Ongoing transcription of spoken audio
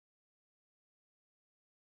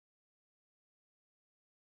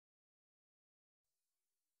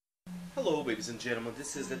Hello ladies and gentlemen,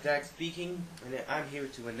 this is the Dak speaking, and I'm here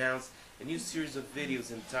to announce a new series of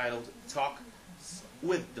videos entitled Talks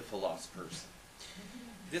with the Philosophers.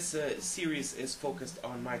 This series is focused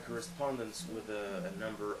on my correspondence with a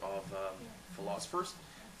number of philosophers,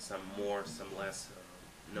 some more, some less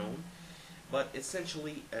known, but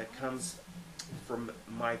essentially comes from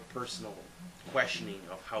my personal questioning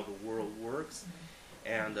of how the world works,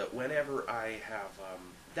 and whenever I have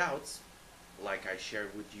doubts, like I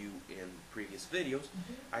shared with you in previous videos,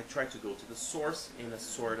 I try to go to the source in a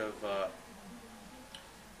sort of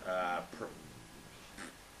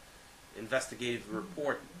investigative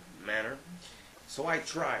report manner. So I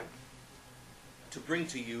try to bring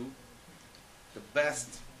to you the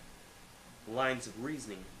best lines of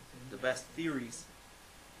reasoning, the best theories,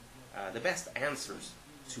 the best answers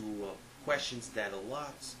to questions that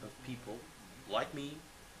lots of people like me,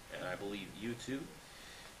 and I believe you too,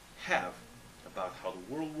 have about how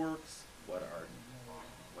the world works, what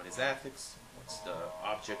is ethics, what's the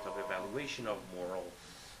object of evaluation of moral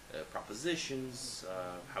propositions,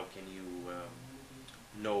 how can you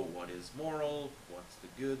know what is moral, what's the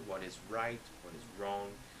good, what is right, what is wrong,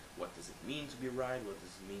 what does it mean to be right, what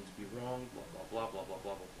does it mean to be wrong, blah blah blah blah blah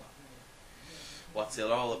blah blah blah. What's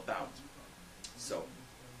it all about? So,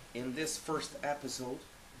 in this first episode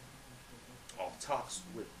of Talks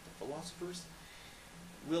with the Philosophers,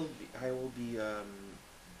 I will be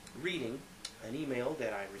reading an email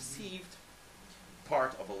that I received,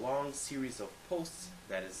 part of a long series of posts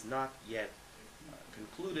that is not yet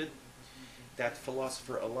concluded, that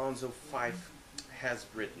philosopher Alonzo Fife has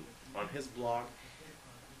written on his blog,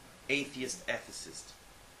 Atheist Ethicist.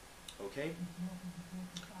 Okay?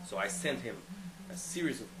 So I sent him a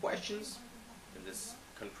series of questions. In this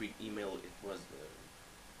concrete email it was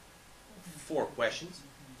 4 questions.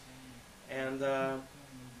 And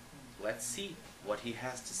let's see what he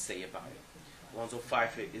has to say about it. Alonzo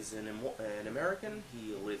Fife is an American.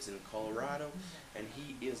 He lives in Colorado, and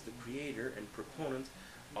he is the creator and proponent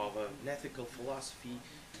of an ethical philosophy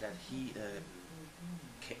that he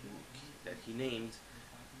named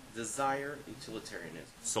Desire Utilitarianism.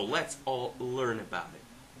 So let's all learn about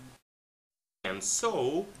it. And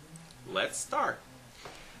so, let's start.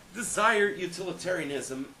 Desire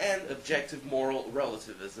Utilitarianism and Objective Moral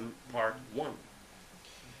Relativism, Part 1.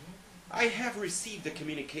 I have received a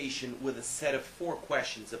communication with a set of 4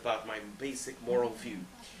 questions about my basic moral view.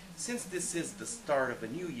 Since this is the start of a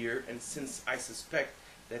new year, and since I suspect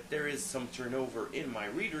that there is some turnover in my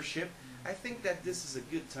readership, I think that this is a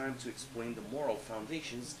good time to explain the moral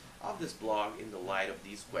foundations of this blog in the light of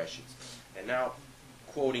these questions. And now,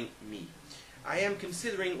 quoting me, I am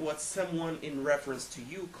considering what someone in reference to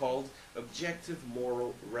you called objective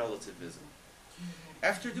moral relativism.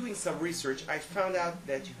 After doing some research, I found out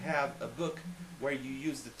that you have a book where you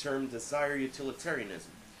use the term Desire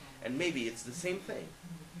Utilitarianism, and maybe it's the same thing.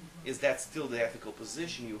 Is that still the ethical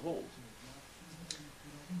position you hold?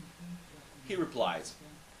 He replies,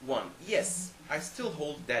 1. Yes, I still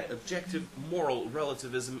hold that objective moral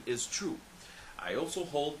relativism is true. I also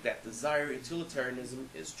hold that Desire Utilitarianism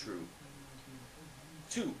is true.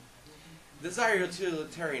 2. Desire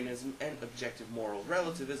Utilitarianism and objective moral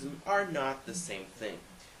relativism are not the same thing.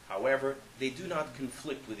 However, they do not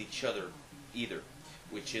conflict with each other either,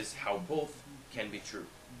 which is how both can be true.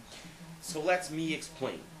 So let me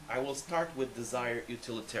explain. I will start with Desire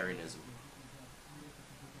Utilitarianism.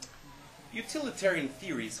 Utilitarian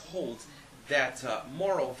theories hold that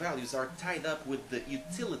moral values are tied up with the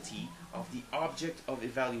utility of the object of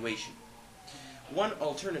evaluation. One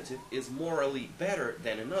alternative is morally better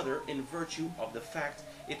than another in virtue of the fact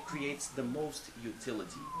it creates the most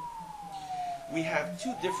utility. We have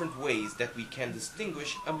 2 different ways that we can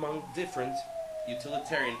distinguish among different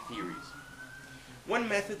utilitarian theories. One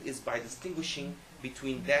method is by distinguishing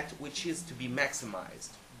between that which is to be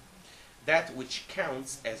maximized, that which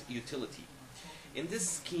counts as utility. In this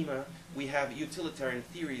schema, we have utilitarian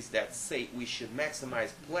theories that say we should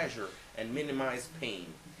maximize pleasure and minimize pain.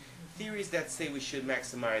 Theories that say we should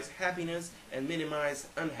maximize happiness and minimize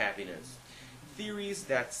unhappiness. Theories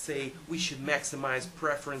that say we should maximize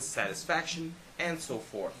preference satisfaction, and so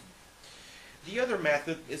forth. The other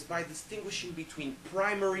method is by distinguishing between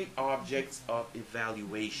primary objects of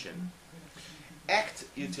evaluation. Act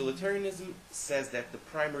utilitarianism says that the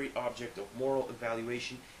primary object of moral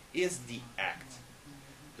evaluation is the act.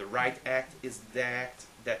 The right act is the act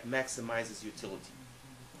that maximizes utility.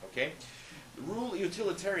 Okay? Rule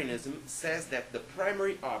utilitarianism says that the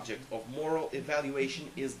primary object of moral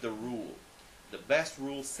evaluation is the rule. The best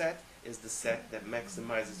rule set is the set that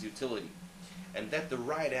maximizes utility, and that the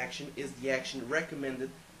right action is the action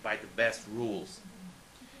recommended by the best rules.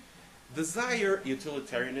 Desire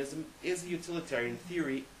utilitarianism is a utilitarian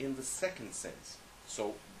theory in the second sense,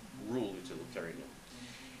 so rule utilitarianism.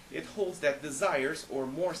 It holds that desires, or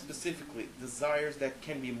more specifically, desires that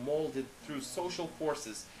can be molded through social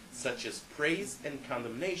forces such as praise and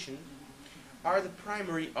condemnation, are the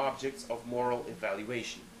primary objects of moral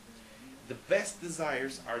evaluation. The best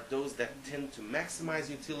desires are those that tend to maximize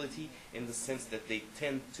utility in the sense that they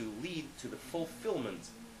tend to lead to the fulfillment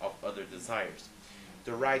of other desires.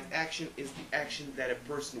 The right action is the action that a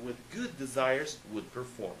person with good desires would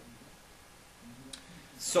perform.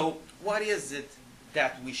 So, what is it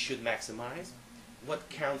that we should maximize? What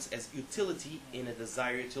counts as utility in a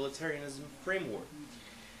desire utilitarianism framework?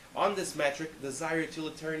 On this metric, desire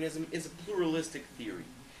utilitarianism is a pluralistic theory.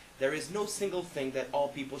 There is no single thing that all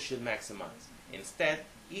people should maximize. Instead,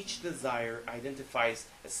 each desire identifies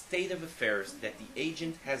a state of affairs that the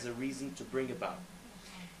agent has a reason to bring about.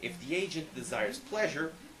 If the agent desires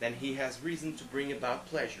pleasure, then he has reason to bring about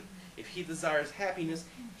pleasure. If he desires happiness,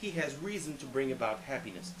 he has reason to bring about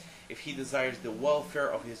happiness. If he desires the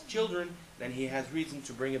welfare of his children, then he has reason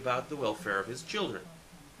to bring about the welfare of his children.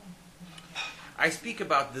 I speak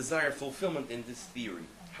about desire fulfillment in this theory.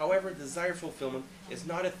 However, desire fulfillment is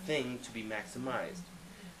not a thing to be maximized.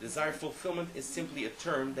 Desire fulfillment is simply a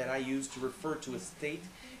term that I use to refer to a state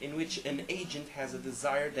in which an agent has a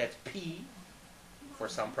desire that P, for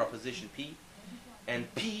some proposition P,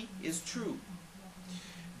 and P is true.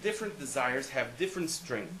 Different desires have different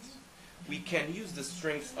strengths. We can use the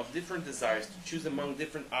strengths of different desires to choose among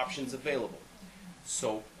different options available.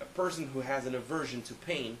 So, a person who has an aversion to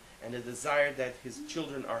pain and a desire that his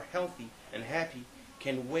children are healthy and happy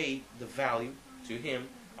can weigh the value to him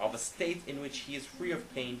of a state in which he is free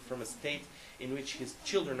of pain from a state in which his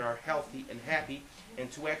children are healthy and happy,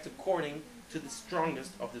 and to act according to the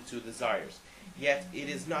strongest of the two desires. Yet it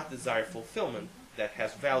is not desire fulfillment that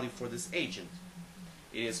has value for this agent.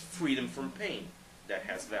 It is freedom from pain that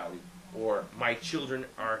has value, or my children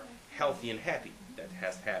are healthy and happy that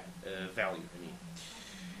has value.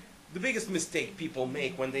 The biggest mistake people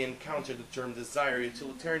make when they encounter the term desire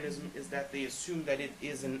utilitarianism is that they assume that it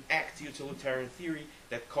is an act utilitarian theory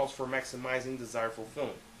that calls for maximizing desire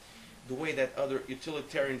fulfillment, the way that other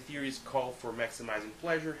utilitarian theories call for maximizing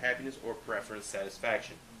pleasure, happiness, or preference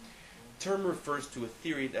satisfaction. The term refers to a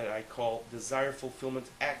theory that I call desire fulfillment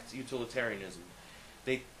act utilitarianism.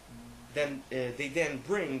 They then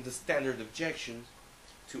bring the standard objections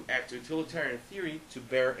to act utilitarian theory to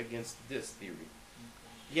bear against this theory.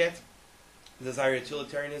 Yet, desire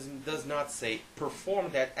utilitarianism does not say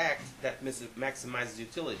perform that act that maximizes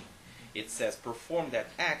utility. It says perform that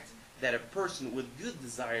act that a person with good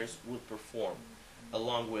desires would perform,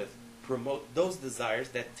 along with promote those desires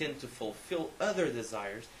that tend to fulfill other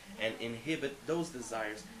desires and inhibit those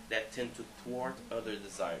desires that tend to thwart other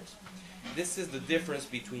desires. This is the difference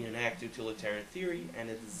between an act utilitarian theory and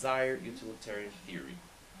a desire utilitarian theory.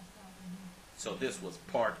 So this was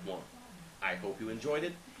part 1. I hope you enjoyed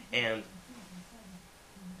it, and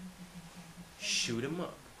shoot 'em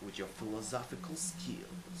up with your philosophical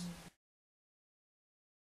skills.